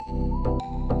You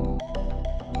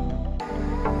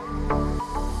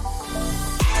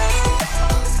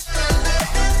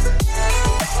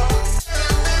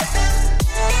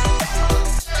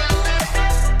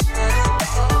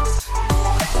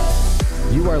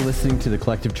are listening to the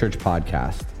Collective Church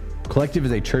podcast. Collective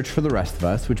is a church for the rest of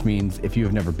us, which means if you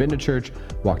have never been to church,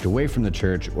 walked away from the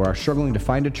church, or are struggling to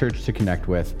find a church to connect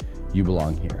with, you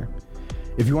belong here.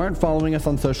 If you aren't following us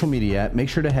on social media yet, make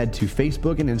sure to head to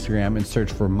Facebook and Instagram and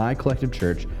search for My Collective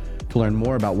Church to learn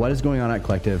more about what is going on at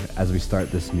Collective as we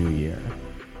start this new year.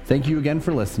 Thank you again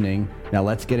for listening. Now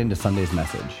let's get into Sunday's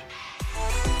message.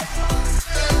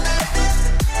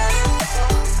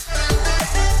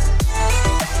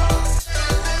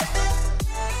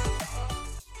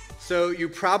 So you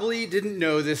probably didn't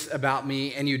know this about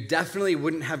me, and you definitely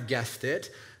wouldn't have guessed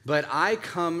it, but I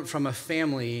come from a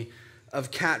family of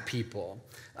cat people.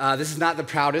 This is not the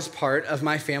proudest part of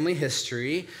my family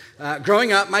history.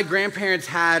 Growing up, my grandparents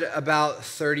had about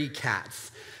 30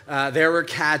 cats. There were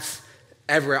cats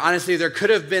everywhere. Honestly, there could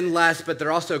have been less, but there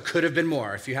also could have been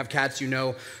more. If you have cats, you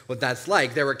know what that's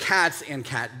like. There were cats and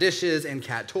cat dishes and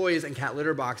cat toys and cat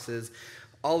litter boxes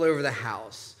all over the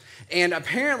house. And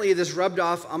apparently this rubbed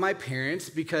off on my parents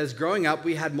because growing up,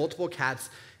 we had multiple cats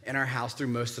in our house through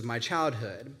most of my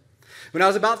childhood. When I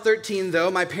was about 13, though,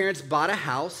 my parents bought a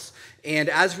house, and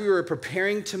as we were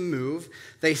preparing to move,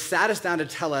 they sat us down to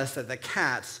tell us that the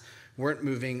cats weren't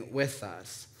moving with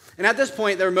us. And at this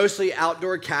point, they were mostly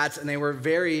outdoor cats, and they were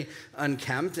very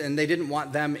unkempt, and they didn't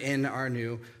want them in our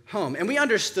new home. And we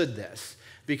understood this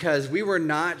because we were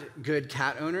not good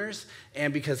cat owners,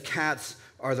 and because cats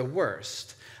are the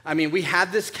worst. I mean, we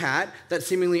had this cat that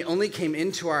seemingly only came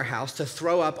into our house to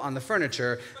throw up on the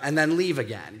furniture and then leave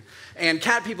again. And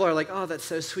cat people are like, oh, that's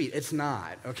so sweet. It's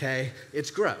not, okay? It's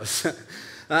gross.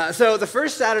 So the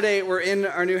first Saturday we're in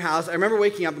our new house, I remember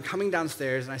waking up and coming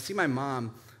downstairs, and I see my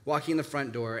mom walking in the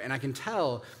front door, and I can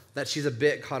tell that she's a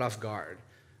bit caught off guard,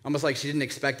 almost like she didn't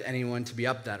expect anyone to be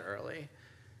up that early.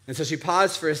 And so she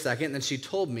paused for a second, and then she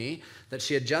told me that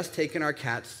she had just taken our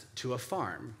cats to a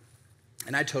farm.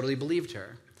 And I totally believed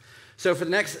her. So for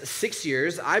the next 6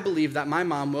 years, I believed that my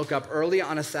mom woke up early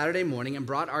on a Saturday morning and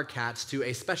brought our cats to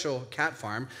a special cat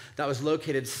farm that was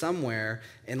located somewhere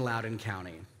in Loudoun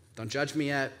County. Don't judge me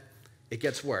yet, it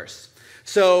gets worse.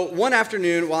 So one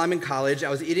afternoon while I'm in college,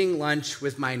 I was eating lunch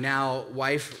with my now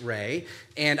wife, Ray,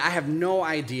 and I have no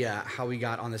idea how we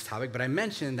got on this topic, but I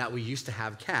mentioned that we used to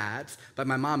have cats, but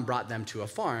my mom brought them to a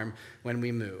farm when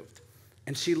we moved.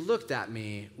 And she looked at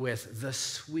me with the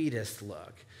sweetest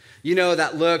look. You know,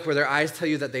 that look where their eyes tell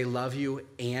you that they love you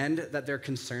and that they're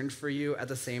concerned for you at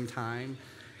the same time?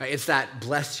 Right? It's that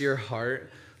bless your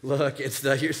heart look. It's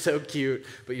the you're so cute,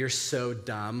 but you're so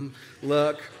dumb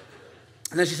look.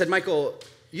 And then she said, Michael,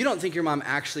 you don't think your mom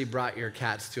actually brought your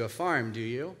cats to a farm, do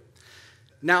you?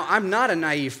 Now, I'm not a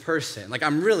naive person. Like,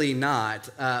 I'm really not.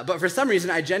 But for some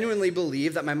reason, I genuinely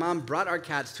believe that my mom brought our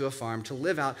cats to a farm to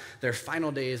live out their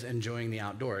final days enjoying the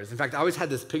outdoors. In fact, I always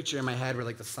had this picture in my head where,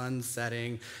 like, the sun's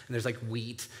setting, and there's, like,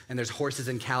 wheat, and there's horses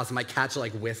and cows, and my cats are,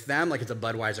 like, with them, like it's a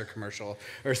Budweiser commercial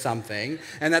or something,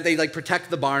 and that they, like, protect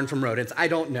the barn from rodents. I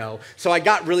don't know. So I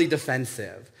got really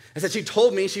defensive. I said, she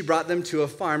told me she brought them to a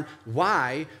farm.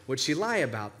 Why would she lie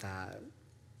about that?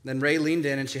 Then Ray leaned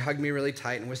in and she hugged me really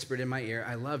tight and whispered in my ear,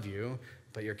 I love you,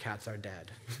 but your cats are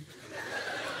dead.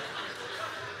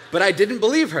 But I didn't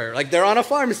believe her. Like, they're on a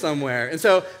farm somewhere. And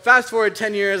so fast forward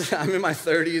 10 years, I'm in my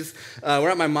 30s.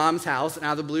 We're at my mom's house, and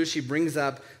out of the blue, she brings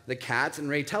up the cats, and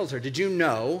Ray tells her, did you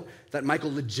know that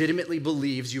Michael legitimately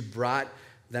believes you brought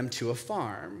them to a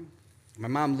farm? My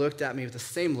mom looked at me with the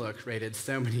same look Ray did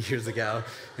so many years ago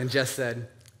and just said,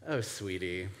 oh,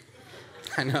 sweetie.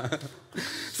 I know.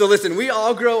 So listen, we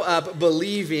all grow up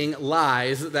believing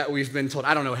lies that we've been told.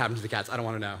 I don't know what happened to the cats. I don't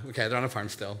want to know. Okay, they're on a farm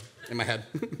still in my head.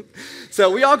 So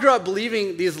we all grow up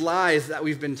believing these lies that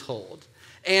we've been told.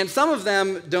 And some of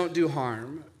them don't do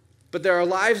harm, but there are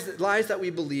lies that we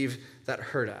believe that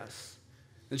hurt us.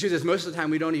 The truth is, most of the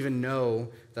time, we don't even know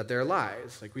that they're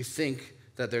lies. Like, we think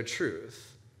that they're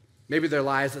truth. Maybe they're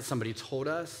lies that somebody told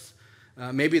us.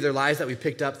 Maybe they're lies that we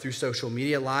picked up through social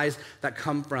media, lies that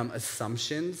come from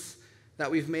assumptions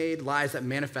that we've made, lies that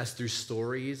manifest through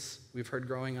stories we've heard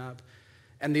growing up.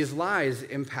 And these lies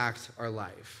impact our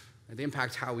life. They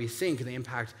impact how we think, and they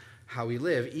impact how we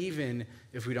live, even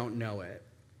if we don't know it.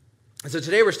 And so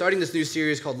today we're starting this new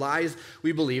series called Lies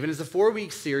We Believe, and it's a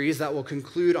 4-week series that will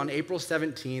conclude on April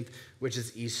 17th, which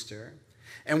is Easter.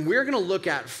 And we're going to look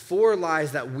at 4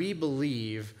 lies that we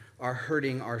believe are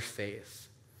hurting our faith.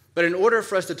 But in order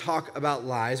for us to talk about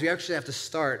lies, we actually have to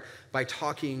start by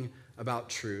talking about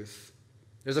truth.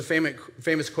 There's a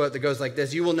famous quote that goes like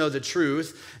this: "You will know the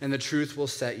truth, and the truth will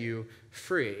set you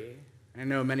free." I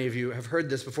know many of you have heard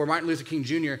this before. Martin Luther King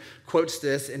Jr. quotes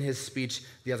this in his speech,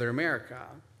 The Other America.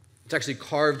 It's actually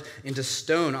carved into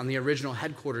stone on the original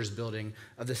headquarters building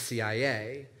of the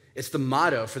CIA. It's the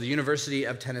motto for the University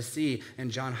of Tennessee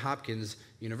and Johns Hopkins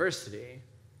University.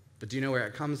 But do you know where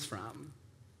it comes from?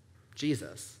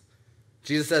 Jesus.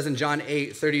 Jesus says in John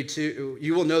 8:32,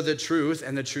 "You will know the truth,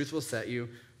 and the truth will set you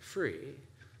free."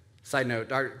 Side note,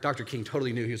 Dr. King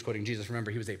totally knew he was quoting Jesus.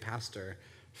 Remember, he was a pastor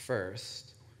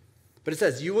first. But it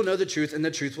says, "You will know the truth, and the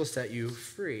truth will set you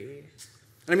free."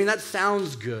 I mean, that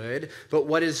sounds good, but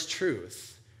what is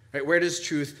truth? Right? Where does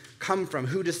truth come from?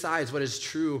 Who decides what is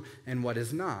true and what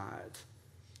is not?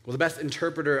 Well, the best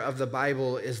interpreter of the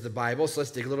Bible is the Bible, so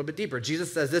let's dig a little bit deeper.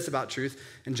 Jesus says this about truth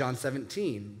in John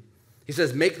 17. He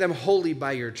says, "Make them holy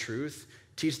by your truth.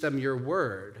 Teach them your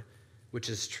word, which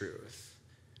is truth."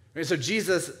 Right? So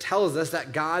Jesus tells us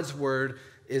that God's word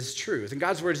is truth. And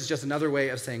God's word is just another way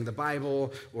of saying the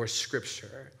Bible or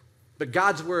Scripture. But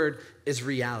God's word is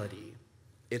reality.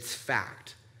 It's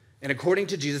fact. And according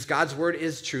to Jesus, God's word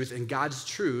is truth, and God's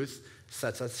truth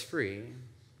sets us free.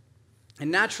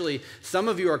 And naturally, some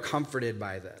of you are comforted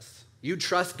by this. You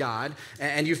trust God,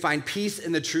 and you find peace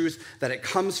in the truth that it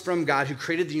comes from God who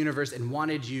created the universe and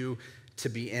wanted you to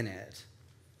be in it.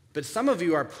 But some of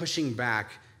you are pushing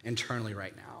back internally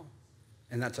right now,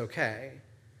 and that's okay.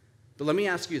 But let me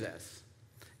ask you this.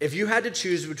 If you had to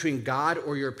choose between God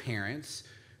or your parents,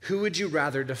 who would you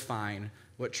rather define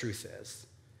what truth is?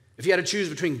 If you had to choose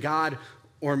between God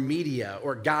or media,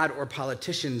 or God or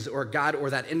politicians, or God or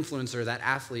that influencer, that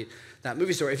athlete, that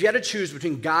movie star, if you had to choose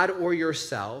between God or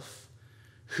yourself,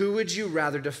 who would you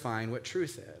rather define what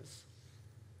truth is?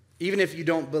 Even if you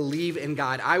don't believe in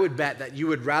God, I would bet that you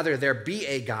would rather there be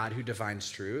a God who defines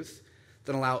truth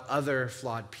than allow other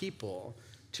flawed people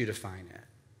to define it.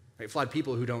 Right? Flawed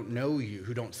people who don't know you,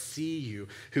 who don't see you,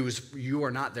 you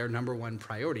are not their number one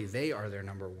priority. They are their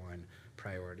number one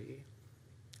priority.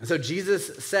 And so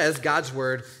Jesus says God's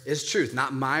word is truth.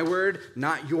 Not my word,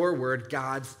 not your word,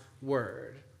 God's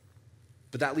word.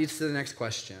 But that leads to the next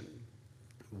question.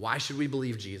 Why should we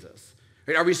believe Jesus?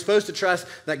 Right? Are we supposed to trust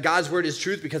that God's word is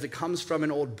truth because it comes from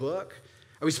an old book?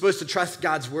 Are we supposed to trust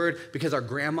God's word because our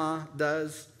grandma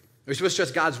does? Are we supposed to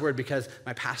trust God's word because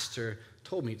my pastor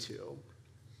told me to?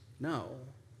 No.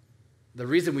 The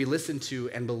reason we listen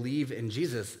to and believe in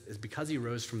Jesus is because he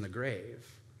rose from the grave.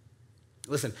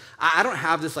 Listen, I don't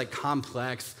have this like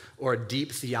complex or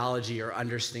deep theology or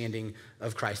understanding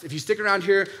of Christ. If you stick around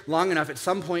here long enough, at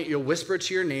some point you'll whisper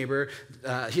to your neighbor,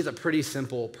 he's a pretty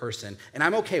simple person. And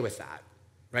I'm okay with that,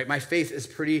 right? My faith is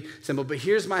pretty simple, but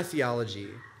here's my theology.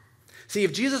 See,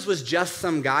 if Jesus was just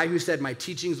some guy who said, my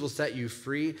teachings will set you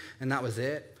free, and that was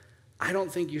it, I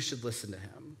don't think you should listen to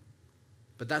him.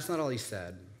 But that's not all he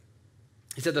said.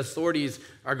 He said the authorities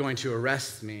are going to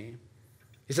arrest me.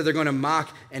 He said they're going to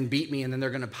mock and beat me, and then they're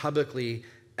going to publicly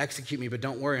execute me. But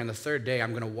don't worry, on the third day,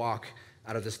 I'm going to walk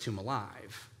out of this tomb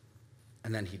alive.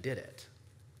 And then he did it.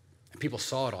 And people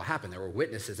saw it all happen. There were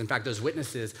witnesses. In fact, those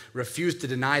witnesses refused to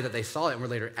deny that they saw it and were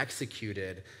later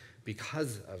executed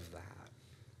because of that.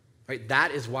 Right?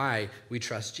 That is why we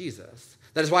trust Jesus.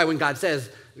 That is why when God says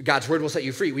God's word will set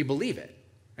you free, we believe it.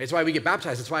 Right? It's why we get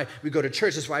baptized. It's why we go to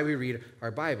church. It's why we read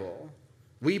our Bible.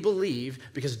 We believe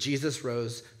because Jesus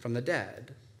rose from the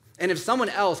dead. And if someone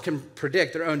else can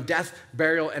predict their own death,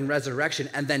 burial, and resurrection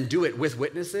and then do it with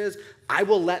witnesses, I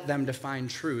will let them define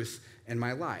truth in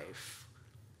my life.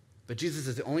 But Jesus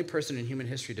is the only person in human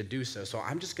history to do so, so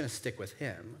I'm just going to stick with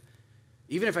him,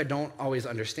 even if I don't always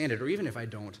understand it or even if I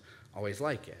don't always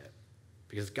like it.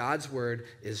 Because God's word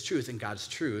is truth, and God's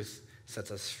truth sets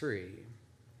us free.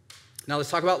 Now let's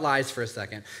talk about lies for a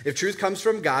second. If truth comes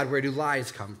from God, where do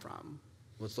lies come from?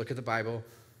 Let's look at the Bible.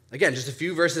 Again, just a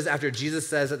few verses after Jesus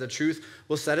says that the truth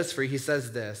will set us free, he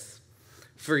says this: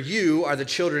 "For you are the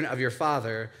children of your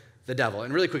father, the devil."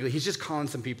 And really quickly, he's just calling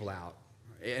some people out.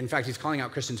 In fact, he's calling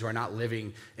out Christians who are not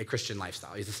living a Christian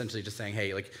lifestyle. He's essentially just saying,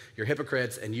 hey, like, you're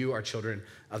hypocrites and you are children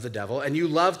of the devil, and you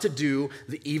love to do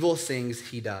the evil things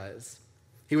he does.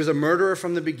 He was a murderer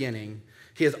from the beginning.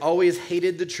 He has always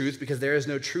hated the truth because there is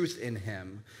no truth in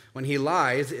him. When he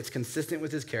lies, it's consistent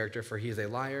with his character, for he is a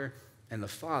liar and the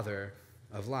father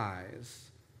of lies.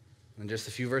 And just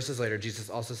a few verses later, Jesus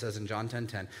also says in John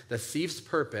 10:10, the thief's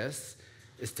purpose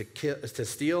is to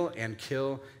steal and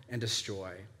kill and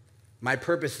destroy. My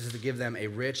purpose is to give them a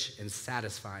rich and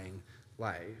satisfying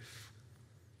life.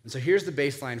 And so here's the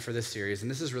baseline for this series,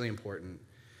 and this is really important.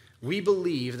 We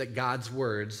believe that God's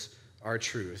words are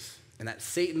truth and that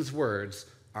Satan's words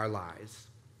are lies.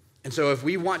 And so if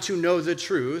we want to know the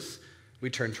truth, we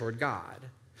turn toward God.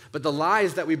 But the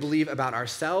lies that we believe about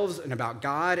ourselves and about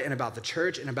God and about the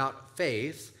church and about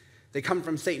faith, they come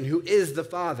from Satan, who is the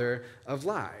father of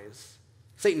lies.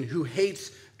 Satan, who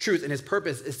hates truth, and his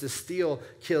purpose is to steal,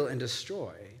 kill, and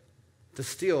destroy. To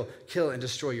steal, kill, and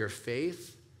destroy your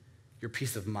faith, your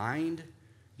peace of mind,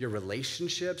 your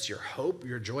relationships, your hope,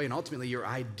 your joy, and ultimately your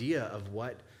idea of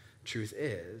what truth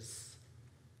is.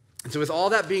 And so with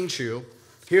all that being true,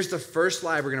 here's the first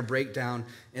lie we're going to break down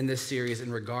in this series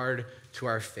in regard to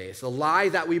our faith. The lie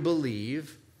that we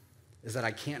believe is that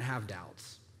I can't have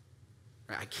doubts.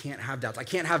 I can't have doubts. I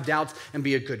can't have doubts and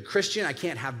be a good Christian. I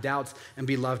can't have doubts and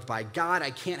be loved by God. I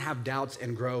can't have doubts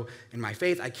and grow in my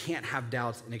faith. I can't have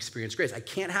doubts and experience grace. I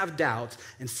can't have doubts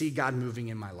and see God moving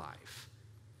in my life.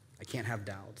 I can't have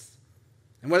doubts.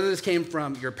 And whether this came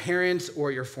from your parents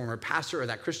or your former pastor or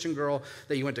that Christian girl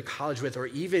that you went to college with or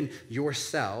even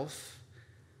yourself,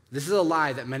 this is a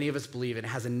lie that many of us believe, and it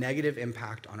has a negative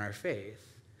impact on our faith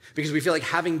because we feel like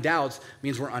having doubts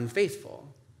means we're unfaithful.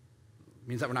 It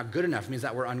means that we're not good enough. It means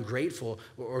that we're ungrateful,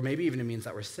 or maybe even it means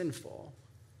that we're sinful.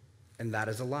 And that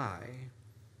is a lie.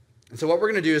 And so what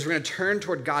we're going to do is we're going to turn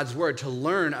toward God's word to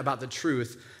learn about the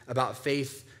truth about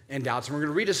faith and doubts. And we're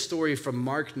going to read a story from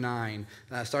Mark 9,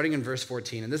 starting in verse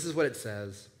 14. And this is what it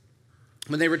says.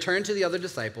 When they returned to the other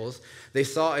disciples, they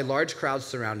saw a large crowd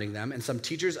surrounding them, and some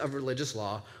teachers of religious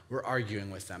law were arguing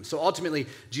with them. So ultimately,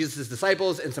 Jesus'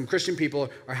 disciples and some Christian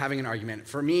people are having an argument.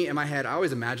 For me, in my head, I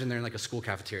always imagine they're in like a school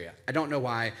cafeteria. I don't know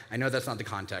why. I know that's not the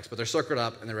context, but they're circled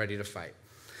up and they're ready to fight.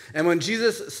 And when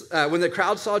the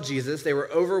crowd saw Jesus, they were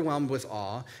overwhelmed with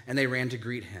awe, and they ran to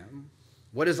greet him.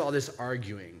 What is all this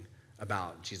arguing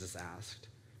about? Jesus asked.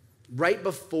 Right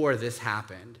before this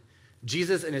happened,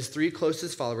 Jesus and his three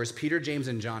closest followers, Peter, James,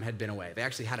 and John, had been away. They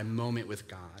actually had a moment with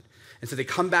God. And so they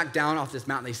come back down off this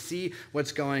mountain. They see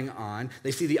what's going on.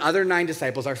 They see the other 9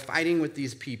 disciples are fighting with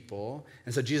these people.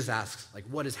 And so Jesus asks,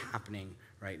 what is happening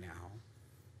right now?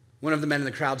 One of the men in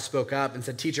the crowd spoke up and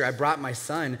said, "Teacher, I brought my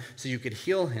son so you could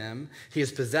heal him. He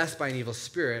is possessed by an evil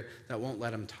spirit that won't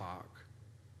let him talk."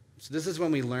 So this is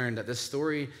when we learned that this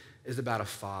story is about a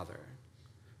father.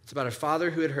 It's about a father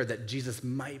who had heard that Jesus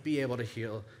might be able to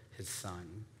heal his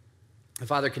son. The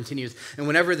father continues, "And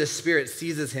whenever the spirit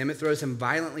seizes him, it throws him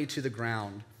violently to the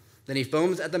ground. Then he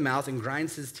foams at the mouth and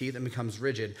grinds his teeth and becomes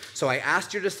rigid. So I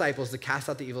asked your disciples to cast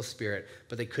out the evil spirit,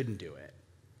 but they couldn't do it."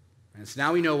 And so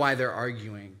now we know why they're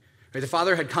arguing. The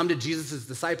father had come to Jesus'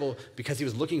 disciple because he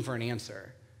was looking for an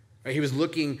answer. He was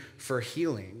looking for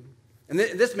healing. And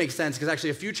this makes sense because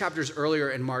actually a few chapters earlier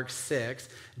in Mark 6,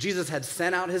 Jesus had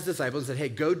sent out his disciples and said, "Hey,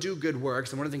 go do good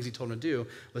works." And one of the things he told them to do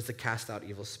was to cast out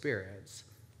evil spirits.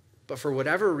 But for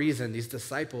whatever reason, these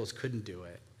disciples couldn't do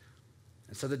it.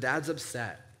 And so the dad's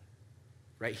upset,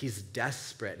 right? He's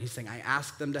desperate. He's saying, "I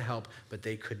asked them to help, but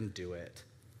they couldn't do it."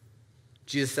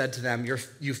 Jesus said to them,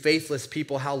 "You faithless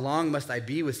people, how long must I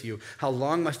be with you? How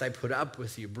long must I put up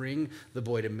with you? Bring the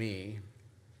boy to me."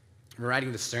 When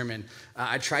writing the sermon,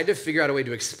 I tried to figure out a way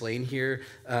to explain here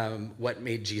what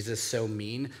made Jesus so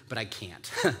mean, but I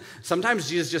can't. Sometimes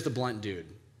Jesus is just a blunt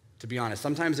dude, to be honest.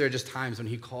 Sometimes there are just times when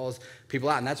he calls people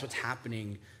out, and that's what's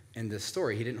happening in this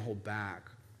story. He didn't hold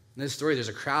back. In this story, there's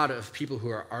a crowd of people who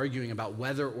are arguing about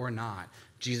whether or not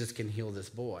Jesus can heal this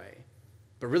boy.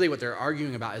 But really what they're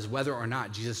arguing about is whether or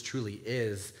not Jesus truly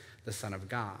is the Son of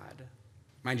God.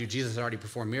 Mind you, Jesus had already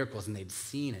performed miracles, and they'd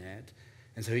seen it.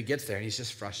 And so he gets there, and he's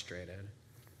just frustrated.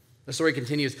 The story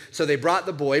continues. "So they brought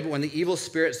the boy, but when the evil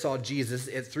spirit saw Jesus,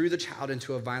 it threw the child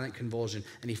into a violent convulsion,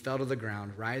 and he fell to the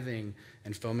ground, writhing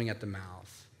and foaming at the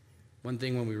mouth." One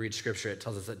thing when we read Scripture, it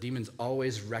tells us that demons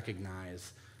always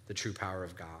recognize the true power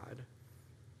of God.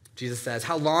 Jesus says,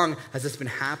 "How long has this been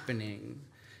happening?"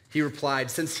 He replied,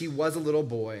 "Since he was a little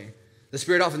boy. The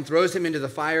spirit often throws him into the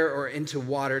fire or into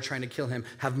water, trying to kill him.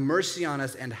 Have mercy on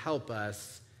us and help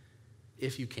us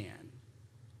if you can."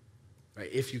 Right,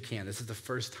 if you can. This is the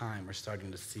first time we're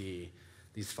starting to see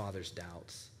these fathers'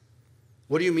 doubts.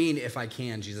 "What do you mean, if I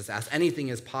can?" Jesus asked. "Anything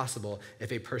is possible if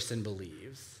a person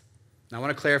believes." Now, I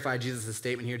want to clarify Jesus'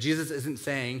 statement here. Jesus isn't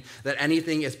saying that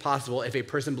anything is possible if a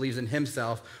person believes in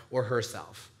himself or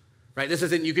herself. Right? This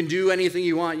isn't you can do anything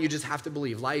you want, you just have to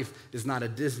believe. Life is not a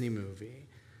Disney movie.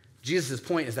 Jesus'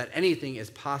 point is that anything is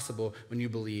possible when you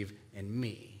believe in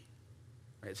me.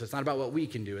 Right? So it's not about what we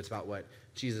can do, it's about what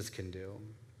Jesus can do.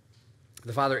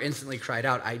 The father instantly cried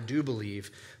out, "I do believe,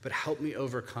 but help me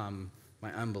overcome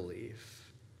my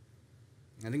unbelief."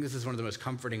 I think this is one of the most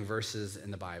comforting verses in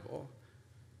the Bible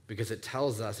because it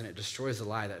tells us and it destroys the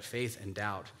lie that faith and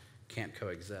doubt can't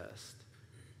coexist.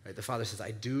 Right? The father says,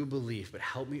 "I do believe, but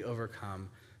help me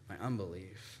overcome my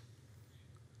unbelief."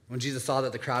 When Jesus saw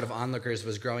that the crowd of onlookers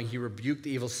was growing, he rebuked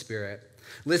the evil spirit.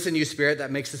 Listen, you spirit that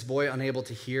makes this boy unable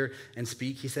to hear and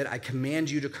speak, he said, I command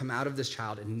you to come out of this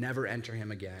child and never enter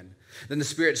him again. Then the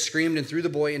spirit screamed and threw the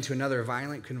boy into another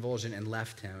violent convulsion and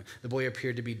left him. The boy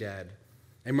appeared to be dead.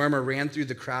 A murmur ran through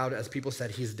the crowd as people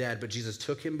said, he's dead, but Jesus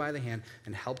took him by the hand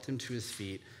and helped him to his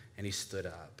feet, and he stood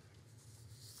up.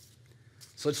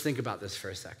 So let's think about this for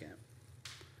a second.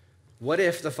 What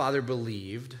if the Father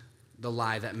believed the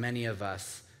lie that many of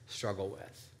us struggle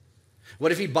with?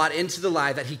 What if he bought into the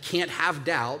lie that he can't have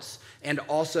doubts and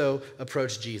also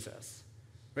approach Jesus?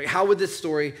 Right? How would this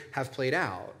story have played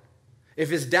out? If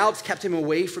his doubts kept him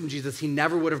away from Jesus, he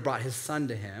never would have brought his son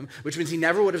to him, which means he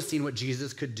never would have seen what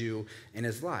Jesus could do in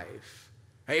his life.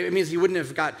 Right? It means he wouldn't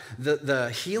have got the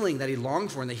healing that he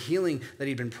longed for and the healing that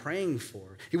he'd been praying for.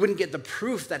 He wouldn't get the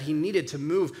proof that he needed to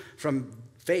move from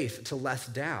faith to less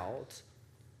doubt.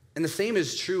 And the same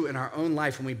is true in our own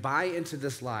life when we buy into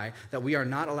this lie that we are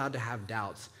not allowed to have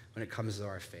doubts when it comes to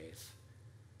our faith.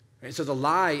 Right? So the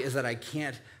lie is that I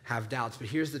can't have doubts, but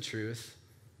here's the truth.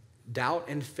 Doubt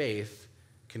and faith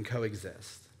can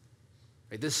coexist.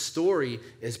 Right? This story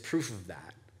is proof of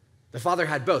that. The Father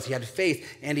had both. He had faith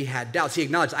and he had doubts. He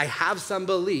acknowledged, I have some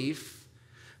belief,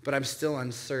 but I'm still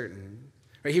uncertain.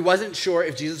 Right? He wasn't sure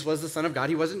if Jesus was the Son of God.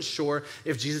 He wasn't sure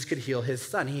if Jesus could heal his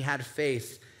son. He had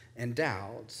faith and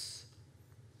doubts.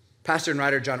 Pastor and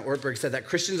writer John Ortberg said that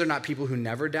Christians are not people who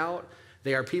never doubt.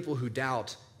 They are people who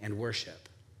doubt and worship.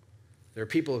 They're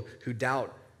people who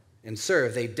doubt and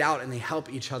serve. They doubt and they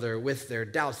help each other with their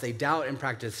doubts. They doubt and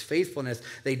practice faithfulness.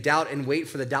 They doubt and wait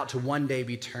for the doubt to one day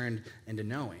be turned into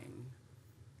knowing.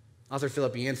 Author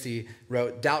Philip Yancey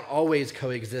wrote, doubt always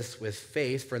coexists with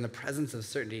faith, for in the presence of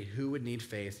certainty, who would need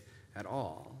faith at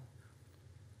all?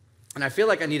 And I feel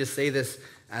like I need to say this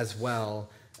as well,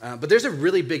 but there's a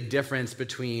really big difference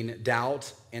between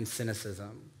doubt and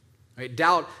cynicism. Right?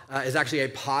 Doubt is actually a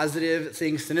positive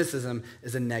thing. Cynicism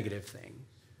is a negative thing.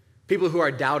 People who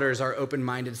are doubters are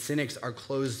open-minded. Cynics are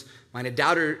closed-minded.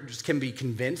 Doubters can be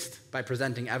convinced by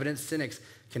presenting evidence. Cynics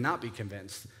cannot be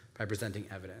convinced by presenting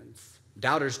evidence.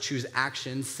 Doubters choose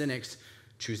action. Cynics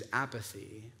choose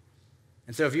apathy.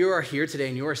 And so if you are here today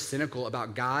and you are cynical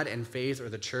about God and faith or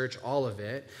the church, all of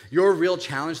it, your real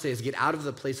challenge today is to get out of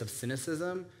the place of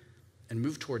cynicism and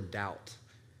move toward doubt.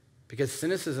 Because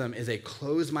cynicism is a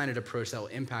closed-minded approach that will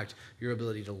impact your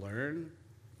ability to learn,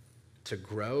 to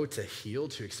grow, to heal,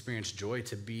 to experience joy,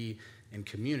 to be in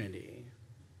community.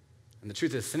 And the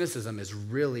truth is, cynicism is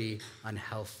really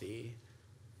unhealthy,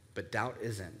 but doubt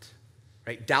isn't.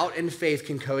 Right? Doubt and faith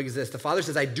can coexist. The Father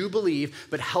says, I do believe,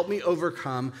 but help me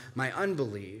overcome my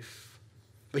unbelief.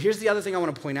 But here's the other thing I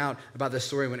want to point out about this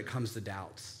story when it comes to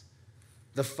doubts.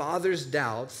 The Father's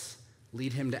doubts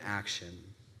lead him to action.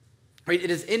 Right? It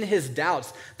is in his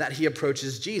doubts that he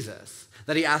approaches Jesus,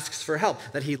 that he asks for help,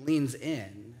 that he leans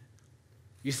in.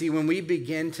 You see, when we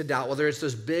begin to doubt, whether it's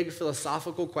those big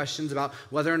philosophical questions about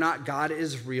whether or not God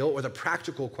is real, or the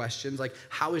practical questions like,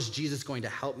 how is Jesus going to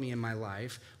help me in my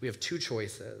life? We have two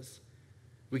choices.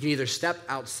 We can either step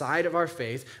outside of our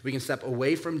faith, we can step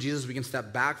away from Jesus, we can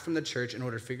step back from the church in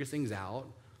order to figure things out,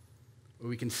 or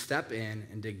we can step in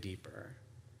and dig deeper.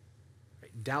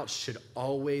 Right? Doubts should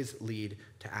always lead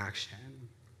to action.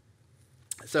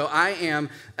 So I am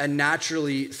a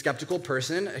naturally skeptical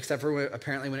person, except for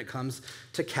apparently when it comes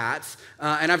to cats.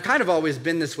 And I've kind of always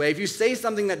been this way. If you say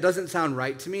something that doesn't sound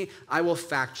right to me, I will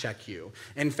fact check you.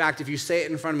 In fact, if you say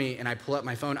it in front of me and I pull up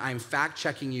my phone, I'm fact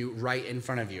checking you right in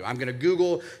front of you. I'm going to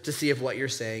Google to see if what you're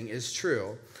saying is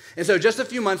true. And so just a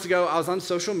few months ago, I was on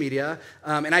social media,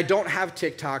 and I don't have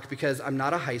TikTok because I'm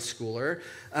not a high schooler.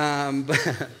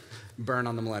 Burn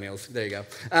on the millennials. There you go.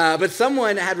 But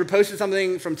someone had reposted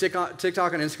something from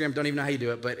TikTok on Instagram. Don't even know how you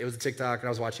do it, but it was a TikTok, and I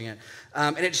was watching it.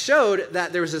 And it showed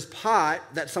that there was this pot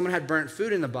that someone had burnt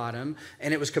food in the bottom,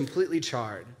 and it was completely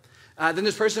charred. Then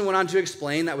this person went on to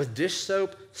explain that with dish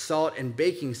soap, salt, and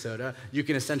baking soda, you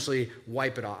can essentially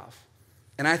wipe it off.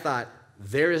 And I thought,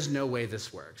 there is no way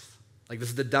this works. Like, this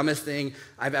is the dumbest thing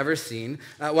I've ever seen.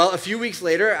 Well, a few weeks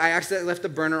later, I accidentally left the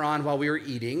burner on while we were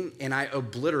eating, and I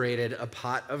obliterated a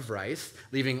pot of rice,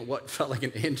 leaving what felt like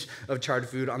an inch of charred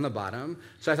food on the bottom.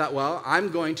 So I thought, well, I'm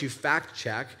going to fact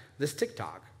check this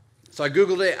TikTok. So I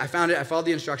Googled it, I found it, I followed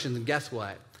the instructions, and guess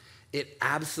what? It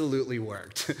absolutely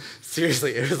worked.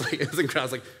 Seriously, it was incredible. I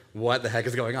was like, what the heck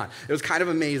is going on? It was kind of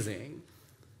amazing.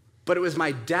 But it was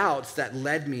my doubts that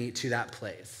led me to that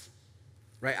place.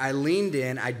 Right? I leaned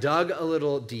in, I dug a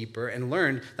little deeper, and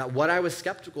learned that what I was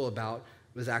skeptical about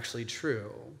was actually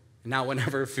true. Now,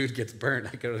 whenever food gets burnt,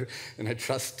 I go and I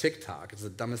trust TikTok. It's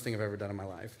the dumbest thing I've ever done in my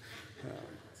life.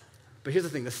 But here's the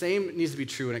thing, the same needs to be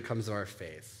true when it comes to our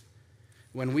faith.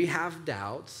 when we have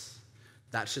doubts,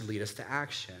 that should lead us to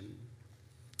action.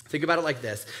 Think about it like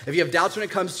this. If you have doubts when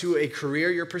it comes to a career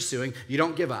you're pursuing, you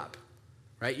don't give up,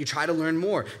 right? You try to learn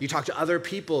more. You talk to other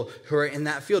people who are in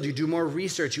that field. You do more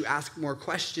research. You ask more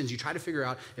questions. You try to figure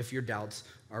out if your doubts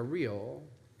are real.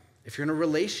 If you're in a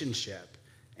relationship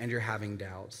and you're having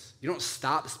doubts, you don't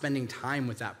stop spending time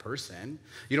with that person.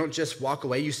 You don't just walk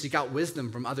away. You seek out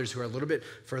wisdom from others who are a little bit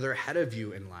further ahead of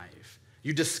you in life.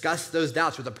 You discuss those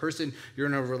doubts with the person you're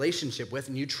in a relationship with,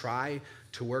 and you try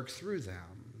to work through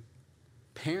them.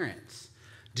 Parents,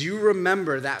 do you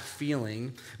remember that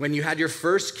feeling when you had your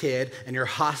first kid and your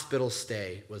hospital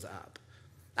stay was up?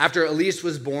 After Elise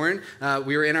was born,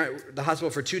 we were in the hospital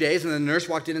for 2 days, and the nurse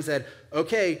walked in and said,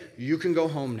 okay, you can go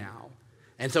home now.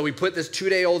 And so we put this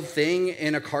 2-day-old thing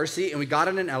in a car seat, and we got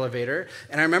in an elevator,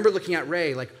 and I remember looking at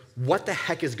Ray like, what the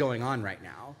heck is going on right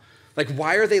now? Like,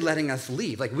 why are they letting us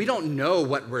leave? Like, we don't know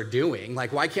what we're doing.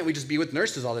 Like, why can't we just be with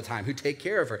nurses all the time who take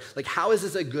care of her? Like, how is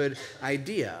this a good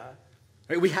idea?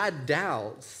 Right? We had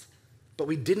doubts, but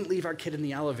we didn't leave our kid in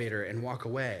the elevator and walk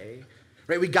away.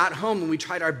 Right? We got home and we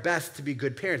tried our best to be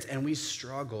good parents, and we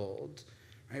struggled.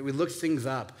 Right? We looked things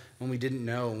up when we didn't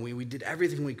know, and we did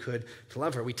everything we could to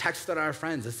love her. We texted our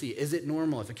friends to see, is it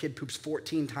normal if a kid poops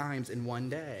 14 times in one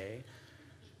day?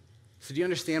 So do you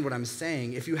understand what I'm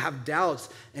saying? If you have doubts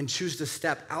and choose to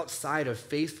step outside of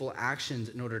faithful actions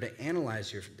in order to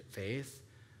analyze your faith,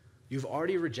 you've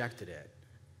already rejected it.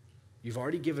 You've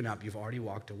already given up. You've already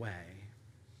walked away.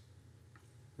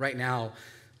 Right now,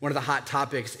 one of the hot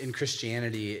topics in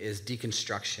Christianity is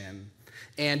deconstruction.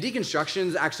 And deconstruction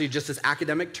is actually just this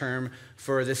academic term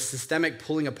for this systemic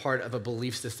pulling apart of a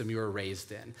belief system you were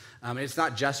raised in. And it's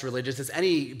not just religious, it's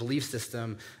any belief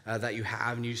system that you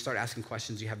have, and you start asking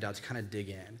questions, you have doubts, you kind of dig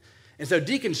in. And so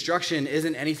deconstruction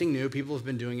isn't anything new. People have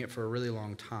been doing it for a really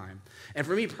long time. And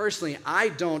for me personally, I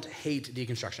don't hate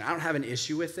deconstruction. I don't have an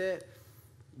issue with it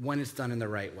when it's done in the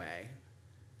right way,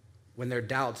 when their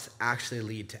doubts actually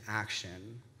lead to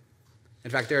action. In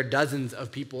fact, there are dozens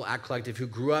of people at Collective who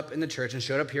grew up in the church and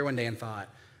showed up here one day and thought,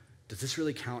 does this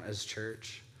really count as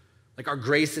church? Like, are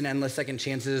grace and endless second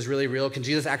chances really real? Can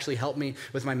Jesus actually help me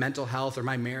with my mental health or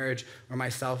my marriage or my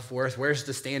self-worth? Where's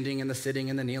the standing and the sitting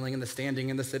and the kneeling and the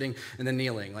standing and the sitting and the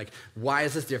kneeling? Like, why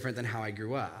is this different than how I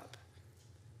grew up?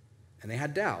 And they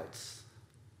had doubts.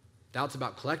 Doubts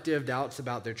about Collective, doubts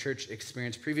about their church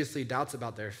experience previously, doubts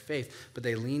about their faith, but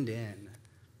they leaned in.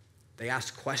 They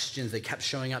asked questions, they kept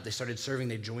showing up, they started serving,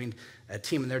 they joined a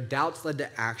team, and their doubts led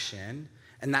to action,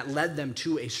 and that led them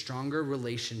to a stronger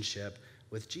relationship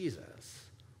with Jesus.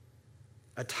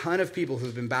 A ton of people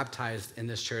who've been baptized in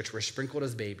this church were sprinkled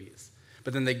as babies,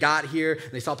 but then they got here,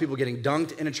 and they saw people getting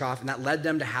dunked in a trough, and that led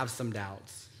them to have some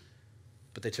doubts.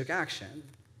 But they took action.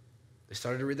 They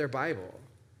started to read their Bible.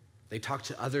 They talked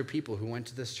to other people who went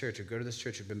to this church or go to this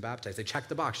church who've been baptized. They checked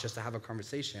the box just to have a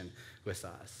conversation with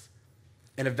us.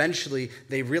 And eventually,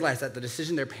 they realized that the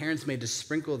decision their parents made to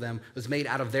sprinkle them was made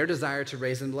out of their desire to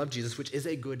raise them to love Jesus, which is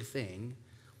a good thing,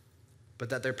 but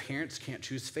that their parents can't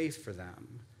choose faith for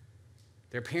them.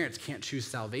 Their parents can't choose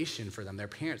salvation for them. Their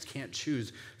parents can't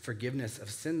choose forgiveness of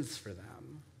sins for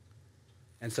them.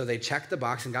 And so they checked the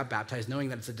box and got baptized, knowing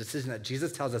that it's a decision that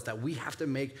Jesus tells us that we have to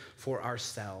make for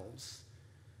ourselves.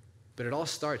 But it all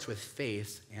starts with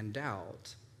faith and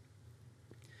doubt.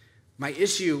 My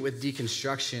issue with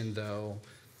deconstruction, though,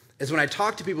 is when I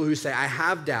talk to people who say, I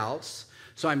have doubts,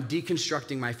 so I'm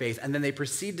deconstructing my faith, and then they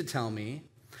proceed to tell me,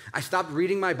 I stopped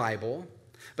reading my Bible,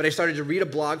 but I started to read a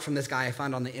blog from this guy I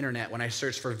found on the internet when I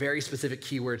searched for very specific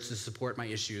keywords to support my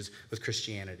issues with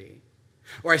Christianity.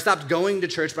 Or I stopped going to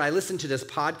church, but I listened to this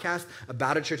podcast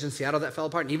about a church in Seattle that fell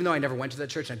apart, and even though I never went to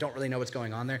that church and I don't really know what's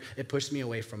going on there, it pushed me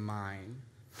away from mine.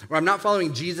 Or I'm not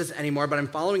following Jesus anymore, but I'm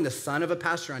following the son of a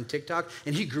pastor on TikTok,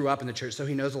 and he grew up in the church, so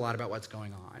he knows a lot about what's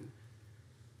going on.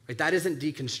 Right? That isn't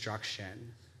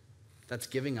deconstruction. That's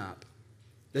giving up.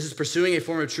 This is pursuing a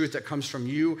form of truth that comes from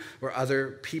you or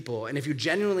other people. And if you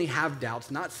genuinely have doubts,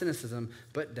 not cynicism,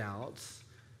 but doubts,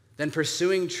 then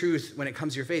pursuing truth when it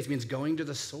comes to your faith means going to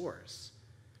the source.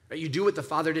 Right? You do what the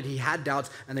Father did. He had doubts,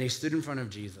 and then he stood in front of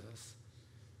Jesus.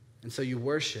 And so you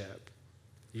worship.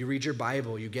 You read your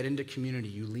Bible, you get into community,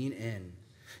 you lean in.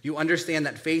 You understand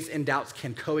that faith and doubts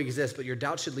can coexist, but your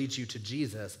doubt should lead you to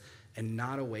Jesus and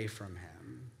not away from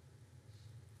him.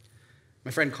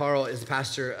 My friend Carl is the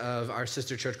pastor of our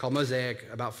sister church called Mosaic,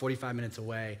 about 45 minutes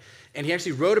away. And he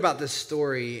actually wrote about this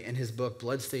story in his book,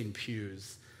 Bloodstained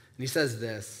Pews. And he says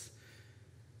this,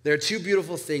 there are two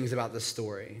beautiful things about this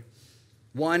story.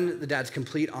 One, the dad's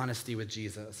complete honesty with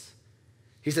Jesus.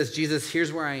 He says, Jesus,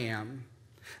 here's where I am.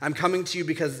 I'm coming to you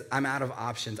because I'm out of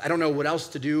options. I don't know what else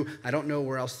to do. I don't know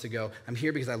where else to go. I'm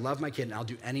here because I love my kid and I'll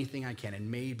do anything I can,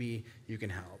 and maybe you can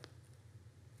help.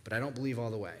 But I don't believe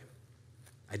all the way.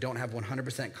 I don't have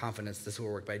 100% confidence this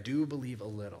will work, but I do believe a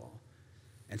little.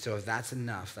 And so if that's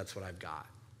enough, that's what I've got.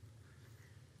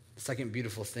 The second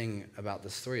beautiful thing about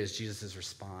this story is Jesus'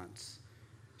 response.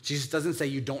 Jesus doesn't say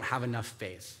you don't have enough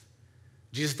faith.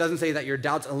 Jesus doesn't say that your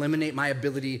doubts eliminate my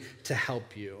ability to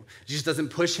help you. Jesus doesn't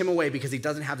push him away because he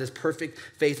doesn't have this perfect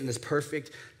faith and this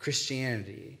perfect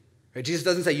Christianity. Right? Jesus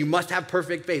doesn't say you must have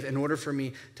perfect faith in order for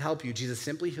me to help you. Jesus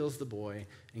simply heals the boy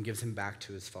and gives him back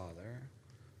to his father.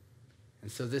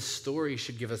 And so this story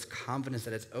should give us confidence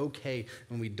that it's okay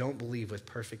when we don't believe with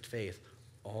perfect faith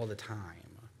all the time.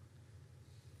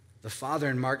 The father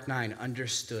in Mark 9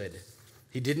 understood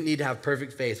he didn't need to have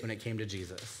perfect faith when it came to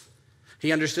Jesus.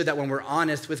 He understood that when we're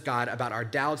honest with God about our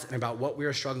doubts and about what we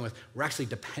are struggling with, we're actually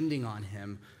depending on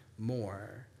him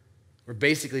more. We're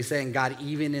basically saying, God,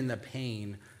 even in the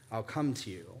pain, I'll come to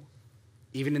you.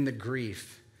 Even in the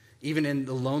grief, even in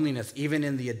the loneliness, even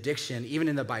in the addiction, even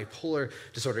in the bipolar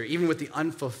disorder, even with the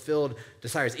unfulfilled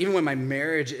desires, even when my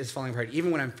marriage is falling apart, even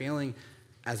when I'm failing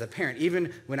as a parent,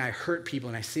 even when I hurt people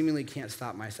and I seemingly can't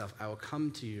stop myself, I will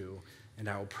come to you and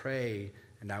I will pray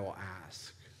and I will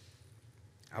ask.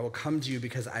 I will come to you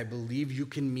because I believe you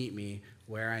can meet me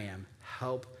where I am.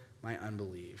 Help my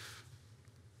unbelief.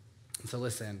 And so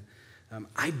listen,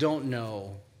 I don't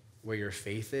know where your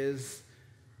faith is,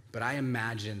 but I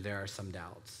imagine there are some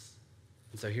doubts.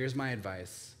 And so here's my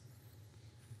advice.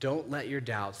 Don't let your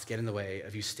doubts get in the way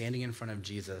of you standing in front of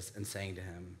Jesus and saying to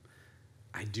him,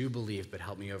 I do believe, but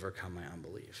help me overcome my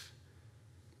unbelief.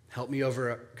 Help me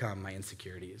overcome my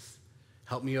insecurities.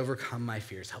 Help me overcome my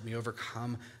fears. Help me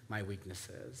overcome my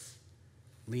weaknesses.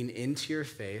 Lean into your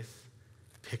faith.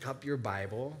 Pick up your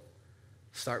Bible.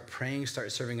 Start praying.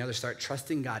 Start serving others. Start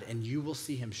trusting God, and you will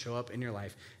see him show up in your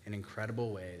life in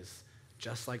incredible ways,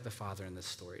 just like the father in this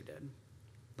story did.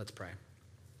 Let's pray.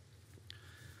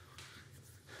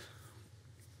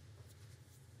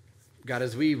 God,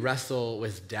 as we wrestle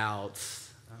with doubts,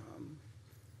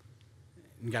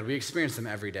 God, we experience them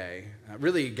every day.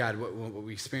 Really, God, what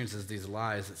we experience is these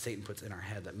lies that Satan puts in our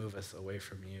head that move us away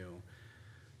from you.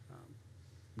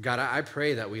 God, I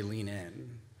pray that we lean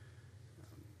in.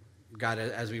 God,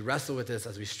 as we wrestle with this,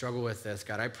 as we struggle with this,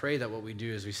 God, I pray that what we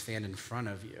do is we stand in front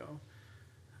of you.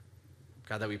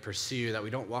 God, that we pursue, that we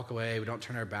don't walk away, we don't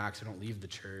turn our backs, we don't leave the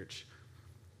church.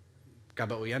 God,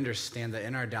 but we understand that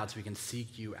in our doubts we can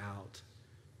seek you out.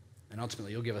 And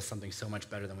ultimately, you'll give us something so much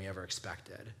better than we ever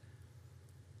expected.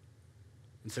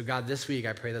 And so, God, this week,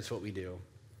 I pray that's what we do.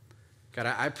 God,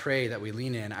 I pray that we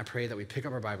lean in. I pray that we pick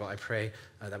up our Bible. I pray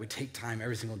that we take time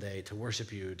every single day to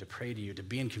worship you, to pray to you, to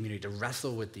be in community, to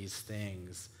wrestle with these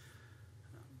things,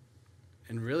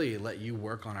 and really let you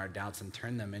work on our doubts and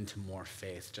turn them into more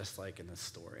faith, just like in this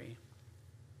story.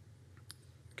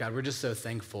 God, we're just so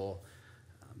thankful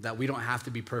that we don't have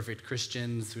to be perfect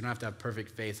Christians. We don't have to have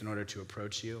perfect faith in order to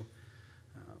approach you.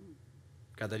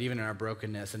 God, that even in our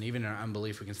brokenness and even in our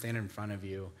unbelief, we can stand in front of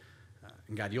you.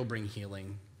 And God, you'll bring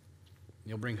healing.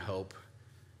 You'll bring hope.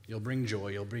 You'll bring joy.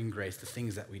 You'll bring grace, the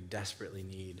things that we desperately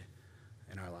need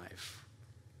in our life.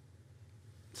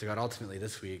 So God, ultimately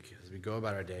this week, as we go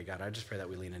about our day, God, I just pray that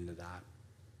we lean into that.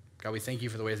 God, we thank you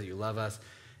for the ways that you love us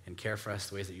and care for us,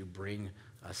 the ways that you bring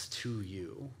us to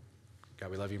you. God,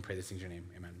 we love you and pray these things in your name.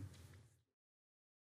 Amen.